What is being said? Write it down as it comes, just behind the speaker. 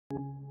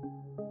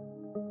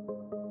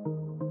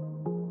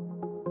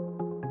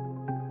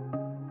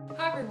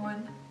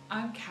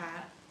I'm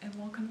Kat, and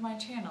welcome to my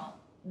channel,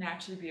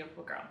 Naturally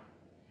Beautiful Girl.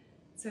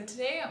 So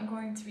today I'm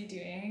going to be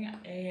doing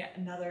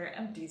another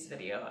Empties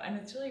video, and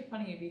it's really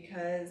funny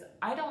because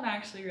I don't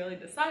actually really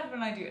decide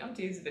when I do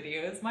Empties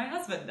videos, my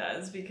husband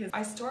does, because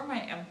I store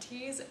my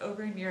Empties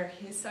over near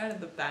his side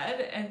of the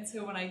bed, and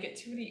so when I get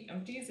too many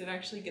Empties, it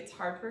actually gets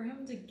hard for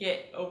him to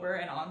get over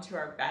and onto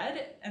our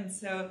bed. And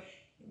so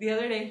the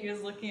other day he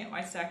was looking at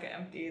my stack of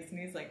Empties and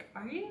he's like,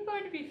 "Are you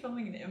going to be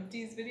filming an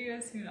Empties video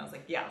soon?" And I was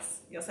like,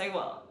 yes I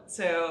will.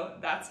 So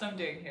that's what I'm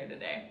doing here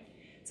today.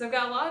 So I've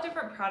got a lot of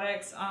different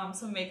products,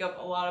 some makeup,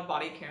 a lot of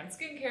body care and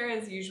skincare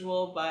as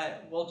usual,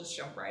 but we'll just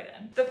jump right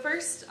in. The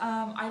first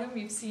item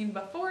you've seen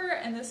before,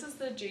 and this is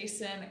the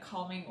Jason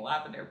Calming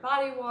Lavender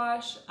Body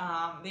Wash.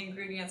 The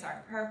ingredients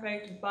aren't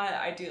perfect, but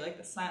I do like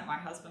the scent. My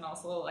husband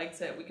also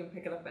likes it. We can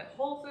pick it up at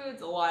Whole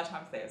Foods. A lot of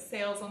times they have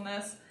sales on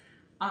this.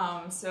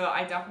 So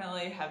I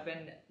definitely have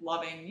been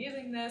loving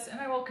using this, and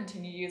I will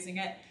continue using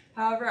it.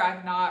 However,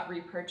 I've not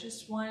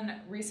repurchased one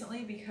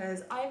recently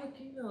because I've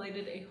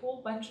accumulated a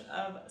whole bunch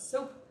of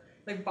soap,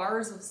 like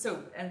bars of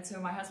soap, and so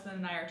my husband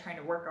and I are trying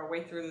to work our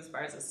way through those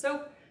bars of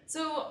soap.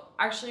 So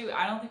actually,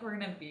 I don't think we're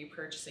going to be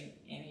purchasing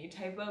any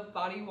type of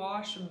body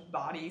wash,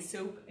 body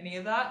soap, any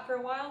of that for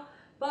a while.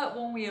 But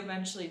when we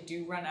eventually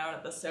do run out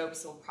of the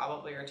soaps, we'll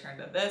probably return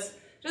to this.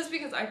 Just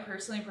because I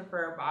personally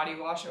prefer a body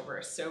wash over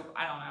a soap.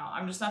 I don't know.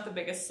 I'm just not the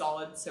biggest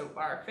solid soap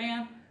bar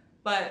fan,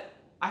 but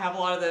I have a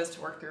lot of those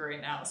to work through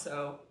right now,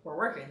 so we're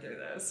working through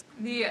those.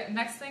 The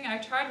next thing I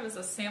tried was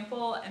a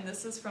sample, and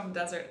this is from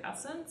Desert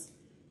Essence.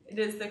 It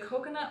is the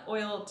coconut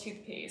oil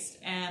toothpaste,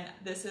 and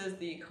this is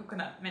the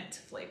coconut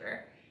mint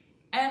flavor.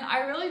 And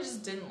I really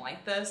just didn't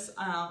like this.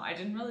 I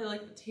didn't really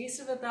like the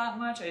taste of it that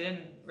much. I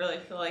didn't really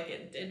feel like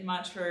it did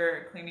much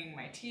for cleaning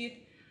my teeth.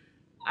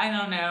 I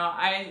don't know.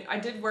 I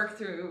did work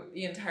through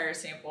the entire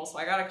sample, so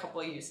I got a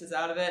couple of uses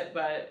out of it,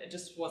 but it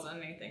just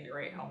wasn't anything to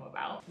write home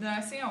about. The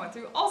next thing I went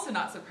through, also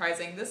not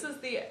surprising, this is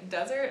the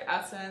Desert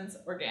Essence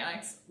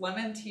Organics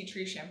Lemon Tea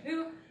Tree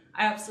Shampoo.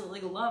 I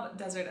absolutely love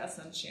Desert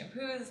Essence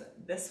shampoos.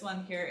 This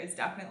one here is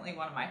definitely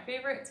one of my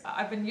favorites.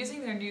 I've been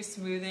using their new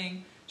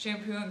smoothing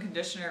shampoo and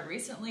conditioner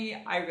recently.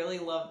 I really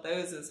love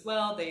those as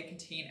well. They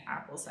contain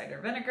apple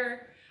cider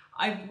vinegar.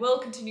 I will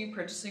continue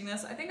purchasing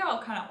this. I think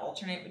I'll kind of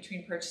alternate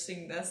between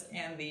purchasing this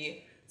and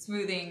the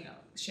smoothing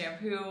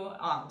shampoo,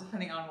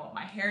 depending on what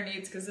my hair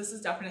needs, because this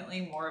is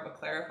definitely more of a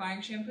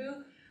clarifying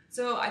shampoo.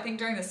 So I think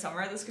during the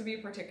summer this could be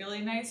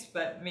particularly nice,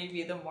 but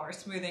maybe the more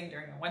smoothing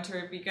during the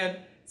winter would be good.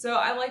 So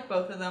I like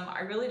both of them.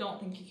 I really don't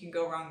think you can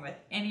go wrong with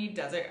any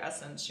Desert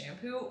Essence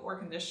shampoo or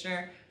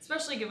conditioner,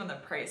 especially given the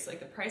price.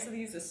 Like, the price of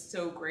these is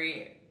so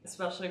great,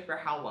 especially for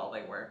how well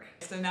they work.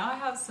 So now I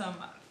have some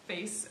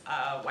face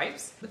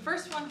wipes. The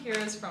first one here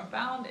is from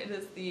Found. It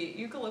is the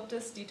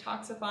Eucalyptus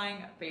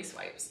Detoxifying Face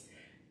Wipes.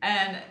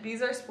 And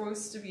these are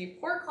supposed to be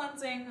pore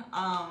cleansing.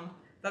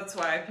 That's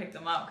why I picked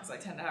them up, because I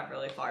tend to have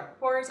really clogged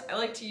pores. I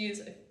like to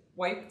use a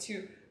wipe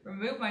to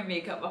remove my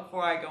makeup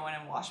before I go in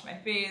and wash my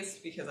face,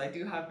 because I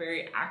do have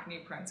very acne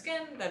prone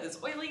skin that is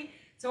oily.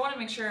 So I want to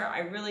make sure I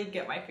really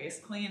get my face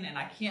clean, and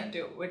I can't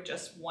do it with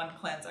just one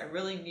cleanse. I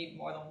really need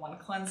more than one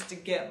cleanse to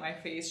get my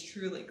face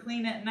truly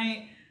clean at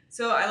night.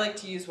 So I like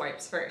to use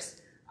wipes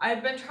first.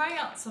 I've been trying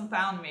out some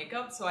Found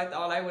makeup, so I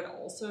thought I would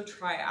also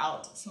try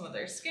out some of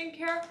their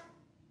skincare.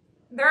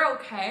 They're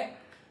okay.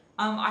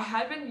 I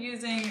had been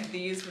using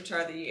these, which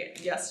are the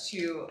Yes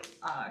to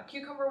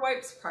cucumber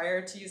wipes,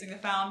 prior to using the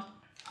Found.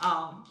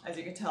 As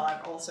you can tell,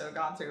 I've also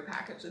gone through a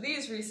package of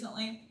these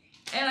recently,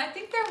 and I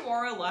think they're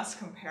more or less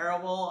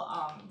comparable.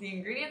 The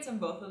ingredients in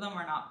both of them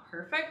are not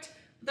perfect,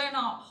 but they're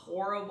not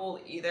horrible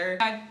either.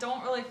 I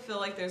don't really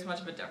feel like there's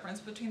much of a difference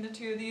between the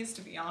two of these,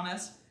 to be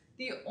honest.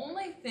 The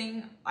only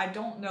thing, I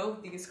don't know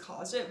if these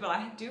caused it, but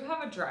I do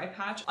have a dry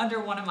patch under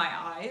one of my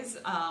eyes,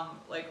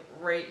 like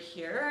right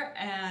here,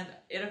 and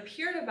it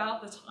appeared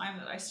about the time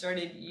that I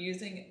started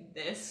using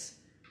this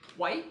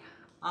wipe.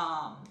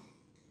 I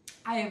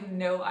have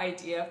no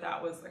idea if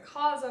that was the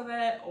cause of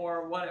it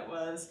or what it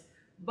was,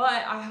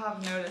 but I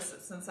have noticed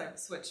that since I've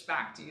switched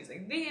back to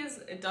using these,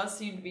 it does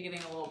seem to be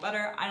getting a little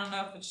better. I don't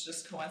know if it's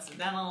just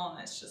coincidental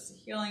and it's just a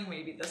healing.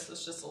 Maybe this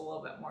was just a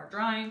little bit more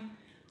drying.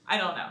 I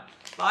don't know.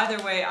 But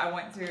either way, I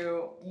went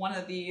through one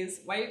of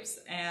these wipes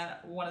and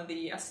one of the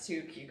Yes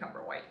to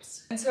cucumber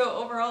wipes. And so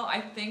overall,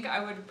 I think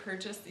I would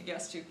purchase the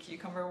Yes to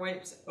cucumber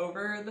wipes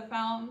over the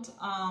Found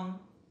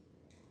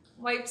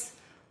wipes.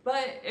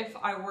 But if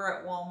I were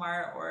at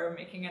Walmart or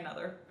making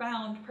another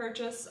Found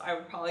purchase, I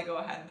would probably go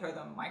ahead and throw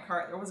them in my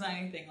cart. There wasn't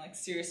anything like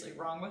seriously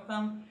wrong with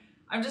them.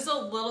 I'm just a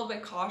little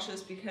bit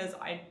cautious because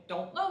I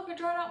don't know if it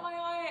dried out my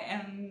eye,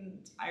 and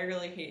I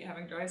really hate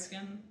having dry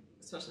skin,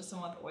 especially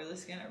someone with oily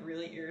skin. It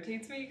really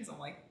irritates me because I'm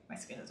like, my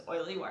skin is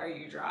oily, why are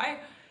you dry?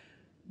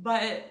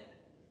 But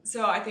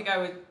so I think I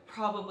would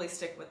probably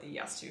stick with the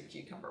Yes to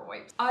cucumber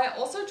wipes. I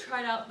also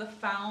tried out the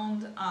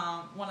Found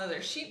one of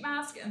their sheet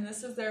masks, and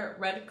this is their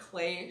red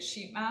clay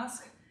sheet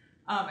mask.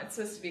 It's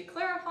supposed to be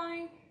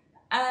clarifying,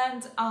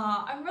 and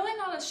I'm really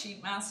not a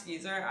sheet mask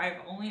user.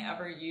 I've only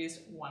ever used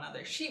one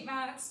other sheet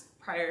mask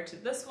prior to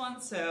this one,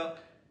 so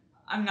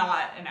I'm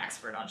not an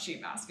expert on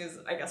sheet masks is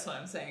I guess what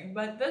I'm saying.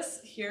 But this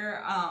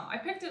here, I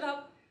picked it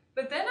up,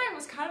 but then I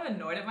was kind of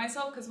annoyed at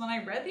myself because when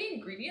I read the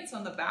ingredients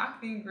on the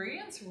back, the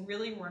ingredients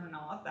really were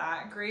not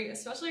that great,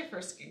 especially for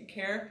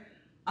skincare.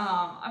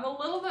 I'm a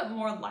little bit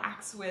more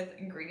lax with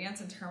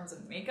ingredients in terms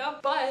of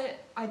makeup,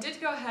 but I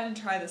did go ahead and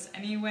try this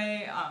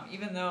anyway,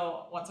 even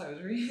though once I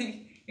was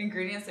reading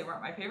ingredients, they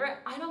weren't my favorite.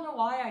 I don't know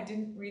why I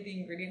didn't read the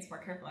ingredients more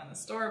carefully in the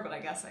store, but I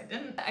guess I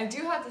didn't. I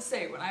do have to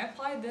say, when I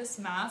applied this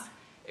mask,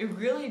 it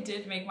really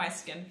did make my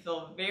skin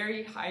feel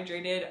very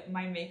hydrated.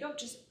 My makeup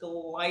just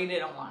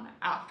glided on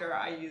after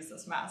I used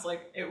this mask.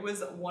 Like, it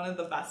was one of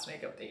the best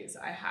makeup days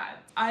I had.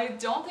 I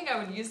don't think I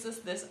would use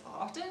this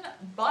often,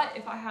 but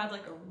if I had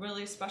like a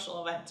really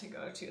special event to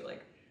go to,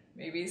 like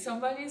maybe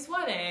somebody's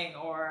wedding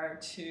or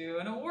to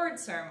an award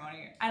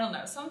ceremony, I don't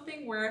know,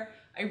 something where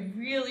I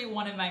really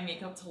wanted my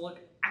makeup to look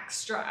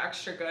extra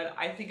good,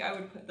 I think I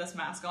would put this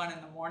mask on in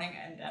the morning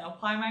and then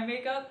apply my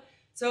makeup.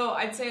 So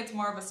I'd say it's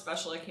more of a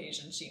special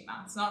occasion sheet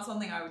mask, not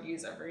something I would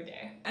use every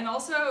day. And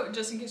also,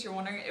 just in case you're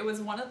wondering, it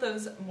was one of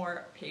those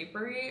more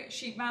papery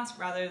sheet masks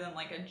rather than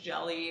like a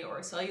jelly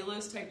or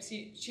cellulose type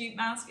sheet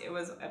mask. It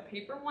was a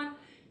paper one,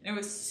 and it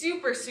was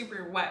super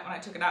wet when I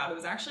took it out. It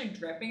was actually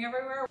dripping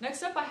everywhere.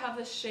 Next up, I have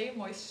this Shea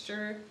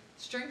Moisture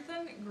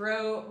Strengthen,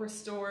 Grow,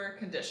 Restore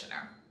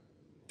Conditioner.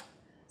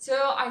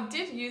 So I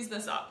did use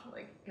this up,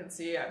 like you can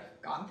see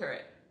I've gone through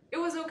it. It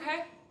was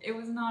okay. It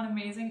was not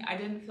amazing. I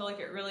didn't feel like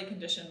it really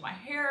conditioned my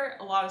hair.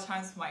 A lot of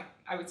times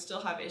I would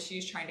still have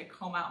issues trying to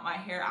comb out my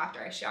hair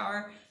after I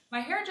shower. My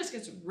hair just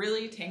gets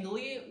really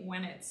tangly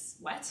when it's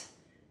wet.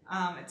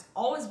 It's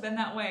always been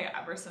that way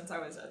ever since I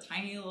was a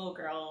tiny little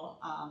girl.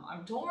 I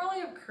don't really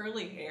have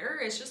curly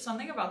hair. It's just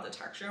something about the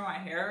texture of my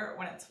hair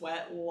when it's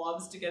wet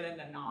loves to get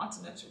into knots,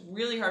 and it's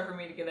really hard for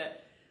me to get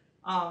it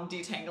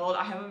detangled.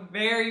 I have a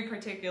very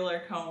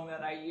particular comb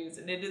that I use,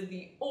 and it is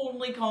the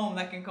only comb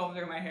that can comb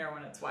through my hair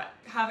when it's wet.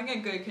 Having a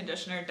good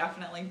conditioner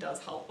definitely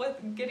does help with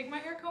getting my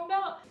hair combed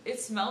out. It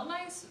smelled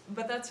nice,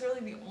 but that's really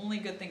the only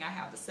good thing I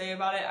have to say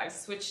about it. I've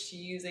switched to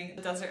using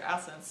the Desert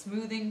Essence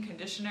Smoothing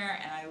Conditioner,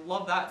 and I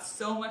love that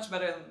so much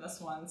better than this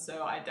one,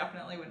 so I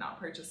definitely would not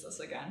purchase this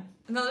again.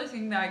 Another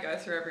thing that I go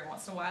through every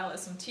once in a while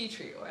is some tea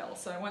tree oil.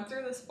 So I went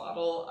through this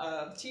bottle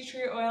of tea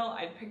tree oil.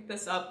 I picked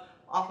this up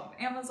off of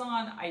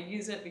Amazon. I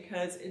use it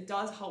because it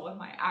does help with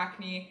my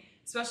acne,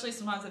 especially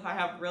sometimes if I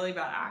have really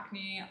bad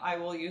acne. I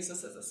will use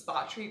this as a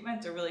spot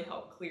treatment to really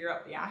help clear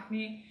up the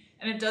acne,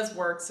 and it does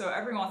work. So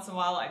every once in a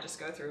while I just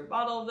go through a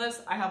bottle of this.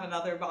 I have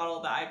another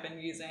bottle that I've been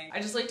using. I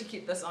just like to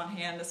keep this on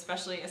hand,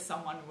 especially as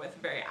someone with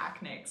very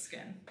acneic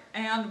skin.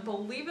 And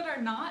believe it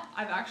or not,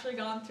 I've actually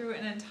gone through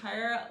an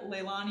entire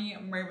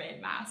Leilani mermaid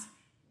mask.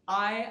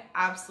 I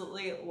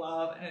absolutely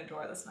love and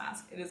adore this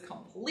mask. It is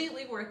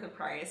completely worth the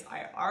price.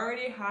 I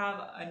already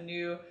have a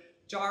new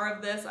jar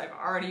of this. I've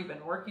already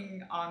been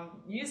working on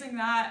using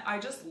that. I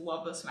just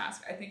love this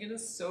mask. I think it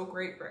is so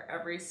great for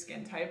every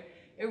skin type.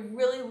 It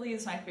really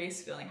leaves my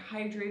face feeling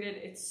hydrated.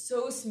 It's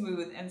so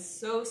smooth and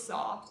so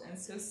soft and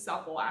so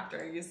supple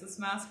after I use this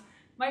mask.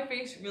 My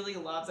face really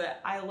loves it.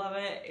 I love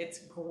it. It's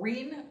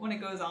green when it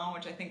goes on,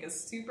 which I think is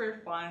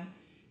super fun.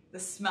 The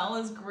smell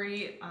is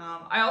great.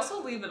 I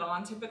also leave it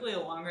on typically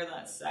longer than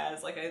it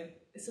says. Like I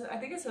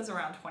think it says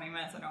around 20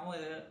 minutes. I normally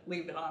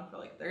leave it on for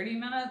like 30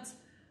 minutes.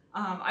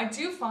 I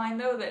do find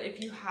though that if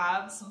you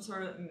have some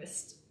sort of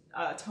mist,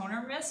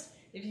 toner mist,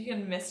 if you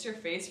can mist your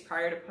face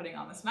prior to putting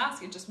on this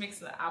mask, it just makes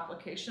the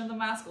application of the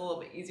mask a little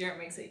bit easier. It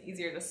makes it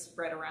easier to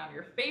spread around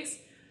your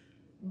face.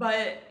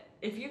 But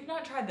if you've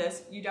not tried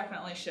this, you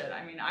definitely should.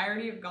 I mean, I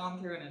already have gone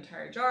through an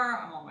entire jar.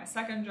 I'm on my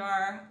second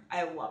jar.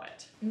 I love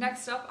it.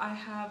 Next up, I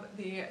have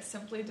the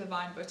Simply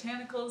Divine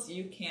Botanicals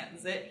You Can't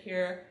Zit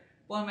Here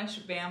Blemish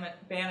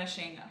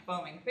Banishing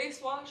Foaming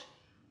Face Wash.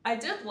 I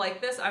did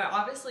like this. I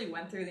obviously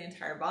went through the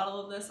entire bottle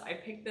of this. I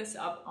picked this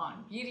up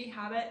on Beauty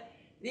Habit.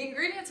 The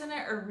ingredients in it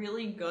are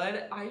really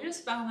good. I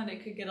just found that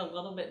it could get a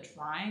little bit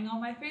drying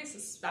on my face,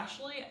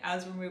 especially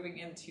as we're moving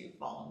into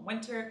fall and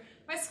winter.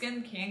 My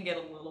skin can get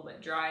a little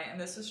bit dry, and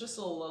this is just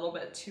a little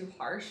bit too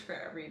harsh for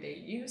everyday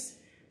use.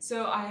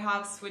 So I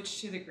have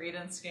switched to the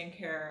Graydon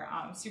Skincare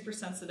Super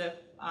Sensitive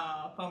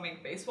Foaming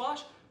Face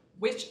Wash,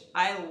 which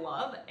I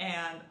love,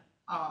 and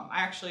I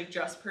actually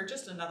just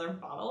purchased another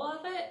bottle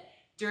of it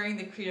during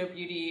the Credo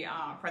Beauty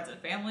Friends and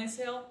Family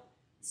sale.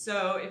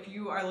 So if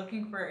you are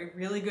looking for a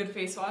really good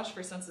face wash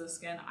for sensitive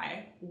skin,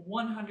 I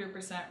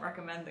 100%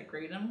 recommend the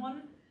Graydon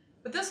one.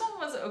 But this one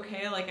was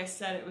okay. Like I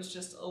said, it was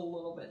just a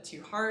little bit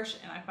too harsh,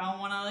 and I found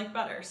one I like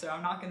better, so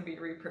I'm not going to be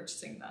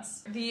repurchasing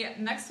this. The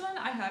next one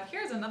I have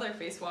here is another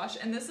face wash,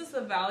 and this is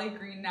the Valley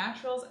Green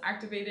Naturals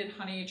Activated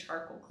Honey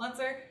Charcoal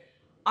Cleanser.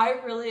 I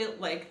really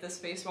like this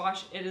face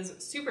wash. It is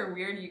super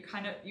weird. You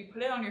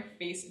put it on your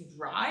face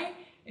dry,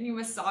 and you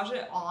massage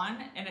it on,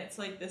 and it's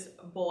like this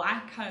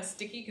black kind of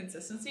sticky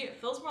consistency. It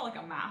feels more like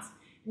a mask.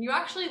 And you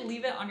actually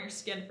leave it on your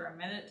skin for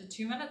 1 to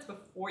 2 minutes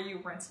before you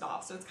rinse it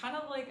off. So it's kind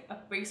of like a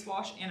face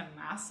wash and a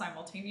mask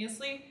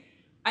simultaneously.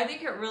 I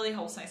think it really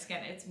helps my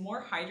skin. It's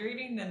more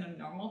hydrating than a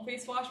normal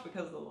face wash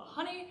because of the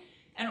honey,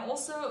 And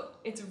also,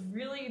 it's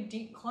really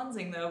deep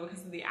cleansing though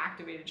because of the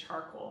activated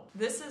charcoal.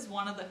 This is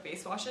one of the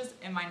face washes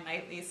in my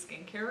nightly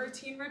skincare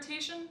routine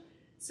rotation.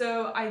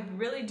 So I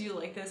really do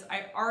like this.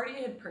 I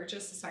already had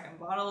purchased a second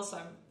bottle, so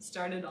I'm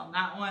started on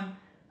that one.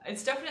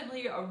 It's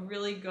definitely a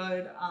really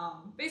good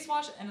face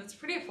wash, and it's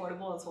pretty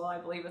affordable as well. I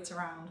believe it's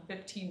around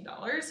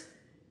 $15.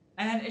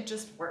 And it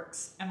just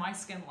works, and my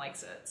skin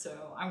likes it,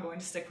 so I'm going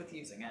to stick with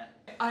using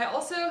it. I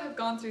also have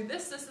gone through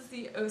this. This is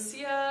the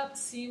Osea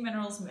Sea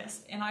Minerals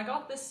Mist, and I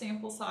got this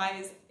sample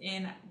size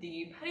in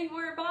the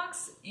Petitware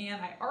box,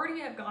 and I already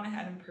have gone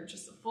ahead and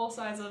purchased the full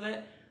size of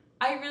it.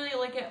 I really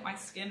like it. My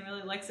skin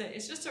really likes it.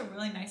 It's just a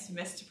really nice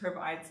mist to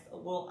provide a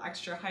little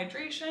extra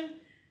hydration.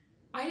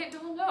 I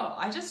don't know,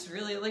 I just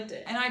really liked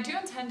it. And I do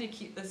intend to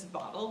keep this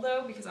bottle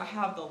though, because I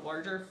have the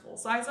larger full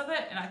size of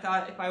it, and I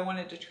thought if I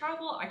wanted to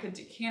travel, I could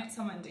decant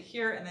some into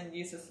here and then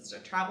use this as a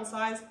travel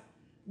size.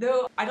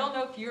 Though, I don't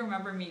know if you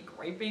remember me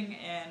griping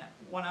in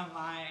one of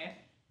my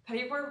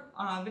Petitware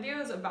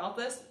videos about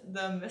this.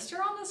 The mister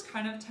on this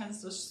kind of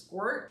tends to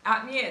squirt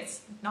at me.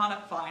 It's not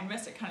a fine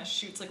mist, it kind of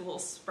shoots like a little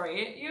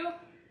spray at you.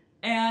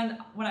 And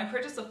when I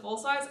purchased the full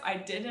size, I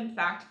did in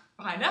fact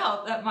find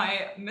out that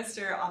my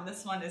mister on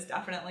this one is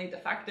definitely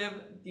defective.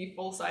 The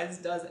full size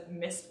does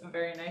mist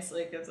very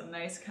nicely. It gives a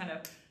nice kind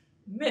of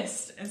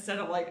mist instead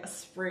of like a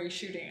spray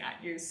shooting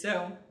at you.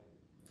 So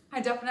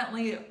I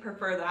definitely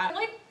prefer that. I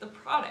like the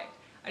product.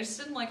 I just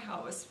didn't like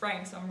how it was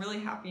spraying. So I'm really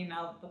happy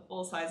now that the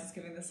full size is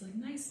giving this like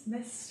nice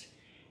mist.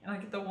 And I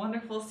get the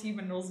wonderful Sea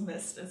Minerals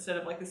mist instead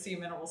of like the Sea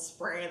Minerals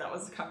spray that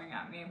was coming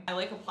at me. I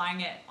like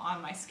applying it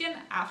on my skin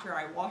after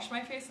I wash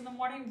my face in the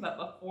morning, but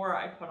before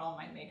I put on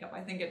my makeup. I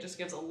think it just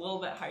gives a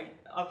little bit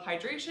of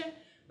hydration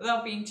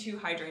without being too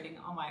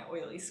hydrating on my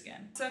oily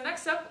skin. So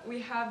next up, we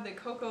have the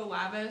Cocoa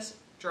Lavish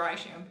Dry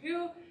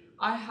Shampoo.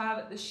 I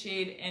have the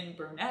shade in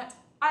Brunette.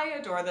 I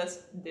adore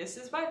this. This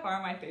is by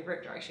far my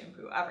favorite dry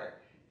shampoo ever.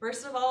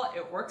 First of all,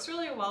 it works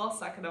really well.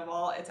 Second of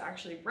all, it's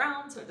actually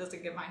brown, so it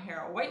doesn't give my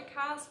hair a white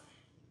cast.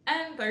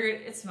 And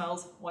third, it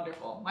smells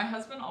wonderful. My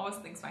husband always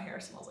thinks my hair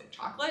smells like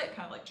chocolate,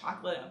 kind of like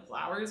chocolate and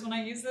flowers when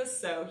I use this,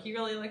 so he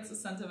really likes the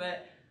scent of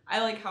it. I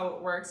like how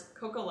it works.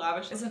 Cocoa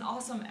Lavish is an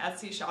awesome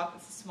Etsy shop.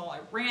 It's a smaller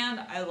brand.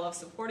 I love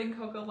supporting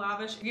Cocoa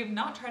Lavish. If you have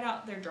not tried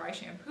out their dry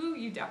shampoo,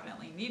 you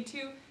definitely need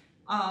to.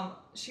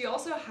 She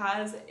also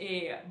has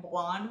a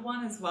blonde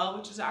one as well,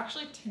 which is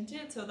actually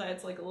tinted so that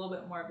it's like a little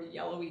bit more of a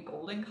yellowy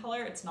golden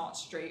color. It's not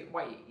straight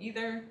white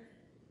either.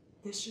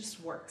 This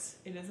just works.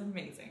 It is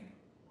amazing.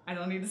 I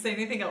don't need to say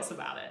anything else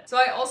about it. So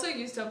I also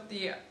used up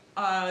the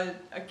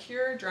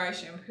Acure dry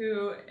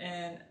shampoo,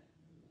 and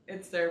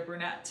it's their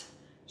Brunette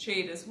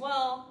shade as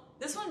well.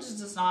 This one just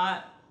does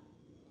not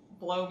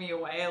blow me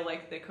away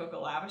like the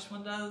Cocoa Lavish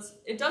one does.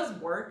 It does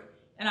work,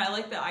 and I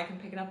like that I can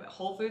pick it up at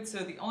Whole Foods, so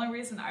the only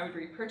reason I would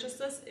repurchase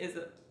this is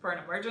for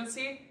an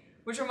emergency.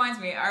 Which reminds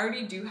me, I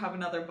already do have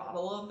another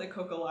bottle of the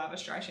Cocoa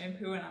Lavish dry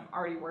shampoo, and I'm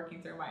already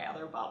working through my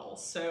other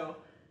bottles, so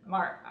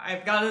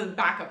I've got a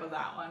backup of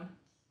that one.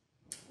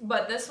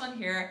 But this one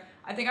here,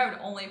 I think I would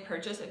only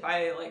purchase if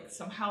I like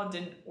somehow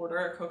didn't order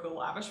a Cocoa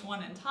Lavish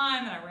one in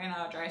time and I ran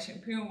out of dry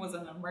shampoo and was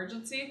an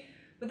emergency.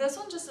 But this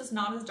one just is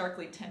not as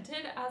darkly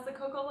tinted as the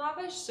Cocoa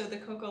Lavish, so the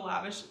Cocoa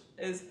Lavish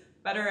is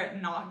better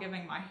at not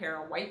giving my hair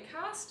a white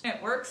cast.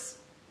 It works,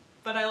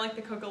 but I like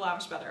the Cocoa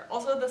Lavish better.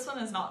 Also, this one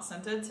is not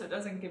scented, so it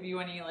doesn't give you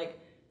any like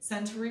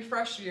scent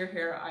refresh to your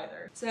hair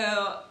either.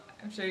 So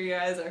I'm sure you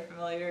guys are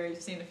familiar,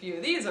 you've seen a few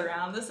of these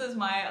around. This is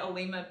my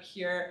Alima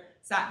Pure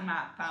Satin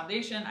Matte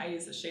Foundation. I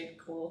use the shade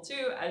Cool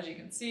too, as you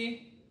can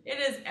see. It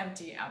is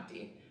empty.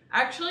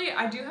 Actually,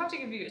 I do have to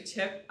give you a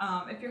tip.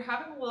 If you're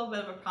having a little bit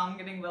of a problem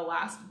getting the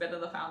last bit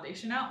of the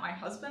foundation out, my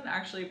husband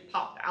actually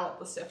popped out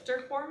the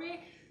sifter for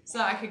me so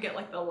I could get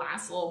like the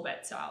last little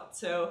bits out.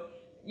 So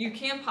you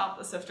can pop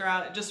the sifter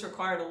out. It just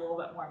required a little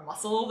bit more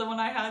muscle than what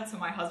I had, so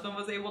my husband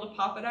was able to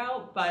pop it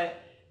out, but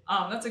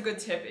that's a good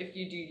tip if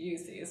you do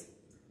use these.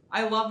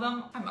 I love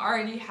them. I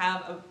already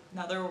have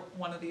another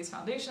one of these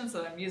foundations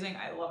that I'm using.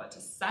 I love it to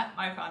set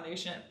my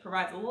foundation. It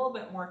provides a little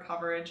bit more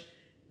coverage.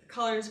 The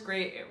color is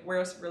great. It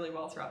wears really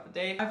well throughout the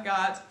day. I've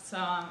got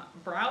some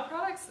brow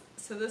products.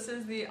 So this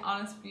is the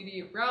Honest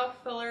Beauty Brow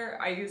Filler.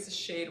 I use the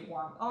shade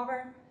Warm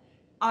Auburn.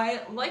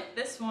 I like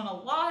this one a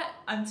lot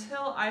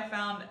until I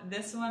found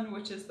this one,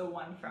 which is the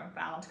one from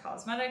Found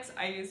Cosmetics.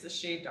 I use the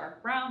shade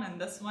Dark Brown, and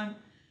this one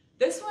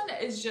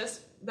is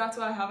just, that's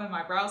what I have in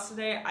my brows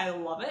today. I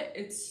love it.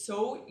 It's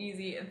so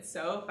easy and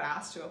so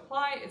fast to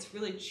apply. It's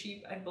really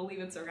cheap. I believe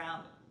it's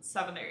around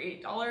 $7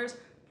 or $8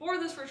 for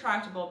this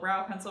retractable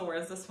brow pencil,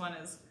 whereas this one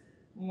is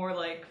more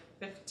like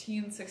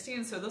 $15,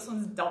 $16. So this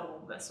one's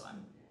double this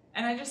one.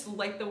 And I just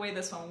like the way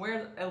this one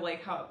wears. I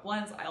like how it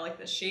blends. I like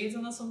the shades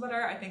in this one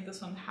better. I think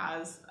this one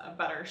has a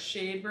better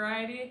shade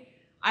variety.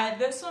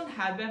 This one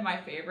had been my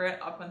favorite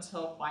up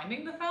until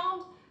finding the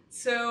Found.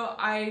 So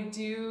I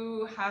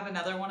do have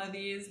another one of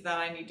these that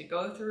I need to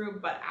go through,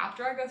 but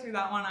after I go through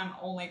that one, I'm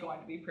only going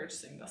to be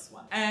purchasing this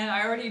one. And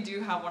I already do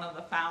have one of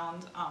the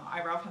found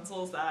eyebrow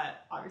pencils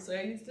that obviously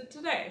I used it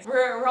today.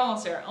 We're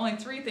almost there, only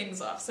 3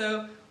 things left.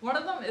 So one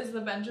of them is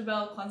the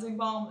Benjabel Cleansing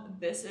Balm.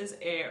 This is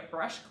a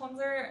brush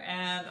cleanser,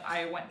 and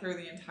I went through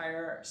the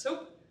entire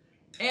soap.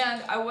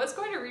 And I was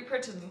going to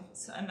repurchase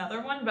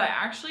another one, but I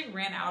actually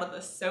ran out of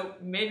the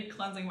soap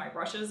mid-cleansing my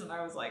brushes, and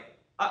I was like,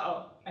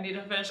 uh-oh, I need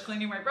to finish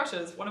cleaning my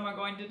brushes. What am I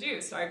going to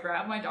do? So I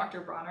grabbed my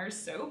Dr. Bronner's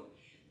soap,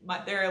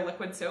 their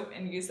liquid soap,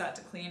 and used that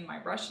to clean my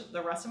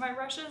the rest of my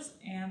brushes,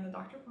 and the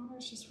Dr.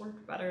 Bronner's just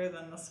worked better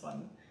than this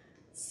one.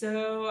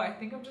 So I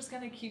think I'm just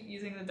gonna keep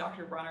using the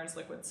Dr. Bronner's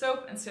liquid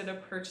soap instead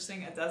of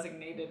purchasing a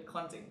designated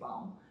cleansing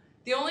balm.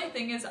 The only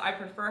thing is I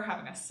prefer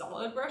having a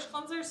solid brush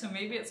cleanser, so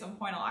maybe at some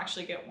point I'll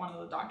actually get one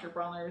of the Dr.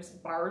 Bronner's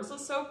bars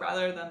of soap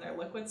rather than their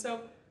liquid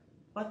soap.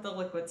 But the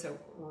liquid soap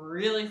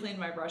really cleaned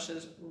my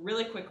brushes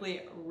really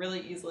quickly,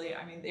 really easily.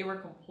 I mean, they were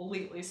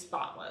completely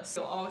spotless.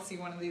 You'll always see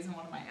one of these in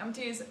one of my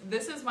empties.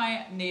 This is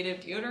my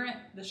native deodorant.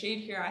 The shade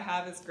here I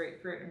have is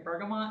Grapefruit and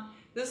Bergamot.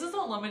 This is a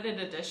limited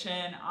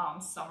edition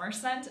summer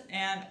scent,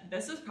 and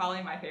this is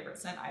probably my favorite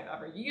scent I've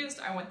ever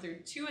used. I went through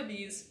 2 of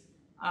these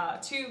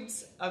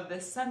tubes of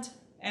this scent,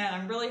 and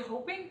I'm really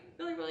hoping,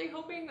 really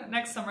hoping that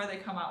next summer they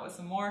come out with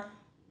some more.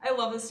 I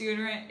love this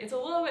deodorant. It's a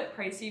little bit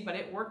pricey, but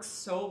it works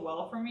so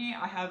well for me.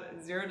 I have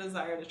zero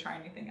desire to try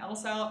anything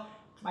else out.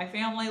 My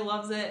family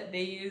loves it.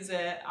 They use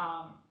it.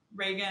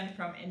 Reagan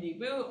from Indie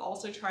Boo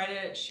also tried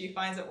it. She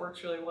finds it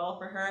works really well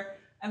for her.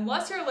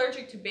 Unless you're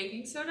allergic to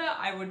baking soda,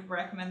 I would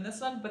recommend this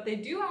one, but they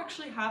do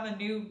actually have a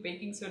new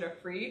baking soda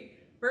free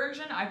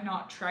version. I've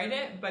not tried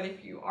it, but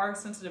if you are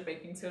sensitive to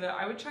baking soda,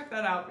 I would check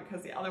that out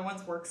because the other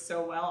ones work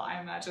so well. I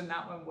imagine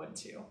that one would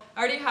too. I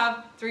already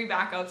have 3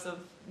 backups of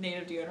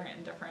native deodorant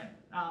in different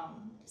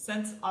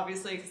scents,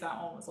 obviously, because that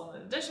one was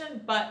limited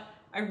edition, but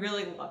I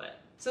really love it.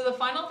 So the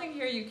final thing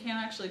here, you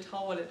can't actually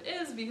tell what it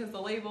is because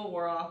the label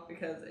wore off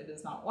because it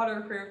is not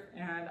waterproof,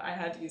 and I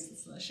had to use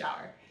this in the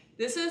shower.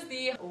 This is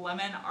the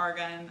Lemon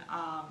Argan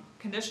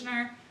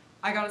conditioner.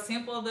 I got a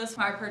sample of this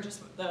when I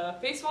purchased the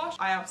face wash.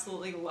 I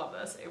absolutely love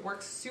this. It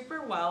works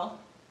super well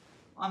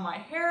on my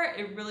hair.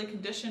 It really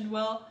conditioned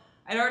well.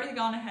 I'd already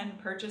gone ahead and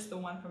purchased the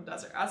one from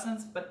Desert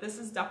Essence, but this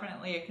is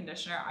definitely a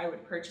conditioner I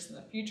would purchase in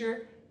the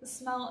future. The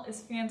smell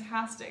is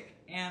fantastic,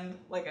 and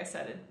like I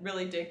said, it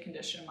really did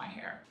condition my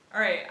hair.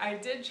 All right, I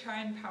did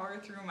try and power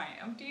through my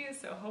empties,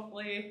 so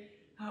hopefully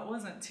it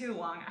wasn't too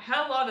long. I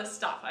had a lot of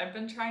stuff. I've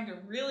been trying to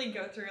really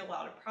go through a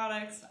lot of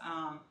products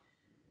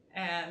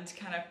and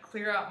kind of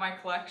clear out my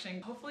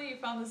collection. Hopefully you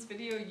found this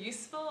video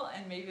useful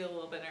and maybe a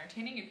little bit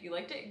entertaining. If you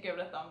liked it, give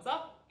it a thumbs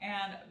up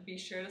and be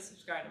sure to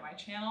subscribe to my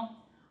channel.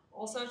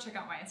 Also, check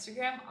out my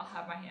Instagram. I'll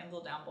have my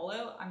handle down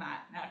below. I'm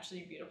at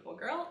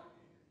naturallybeautifulgirl.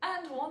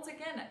 And once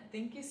again,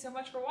 thank you so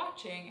much for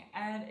watching.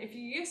 And if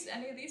you used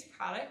any of these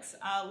products,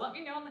 let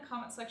me know in the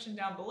comment section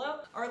down below,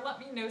 or let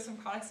me know some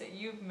products that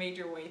you've made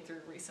your way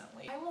through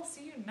recently. I will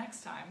see you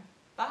next time.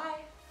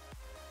 Bye.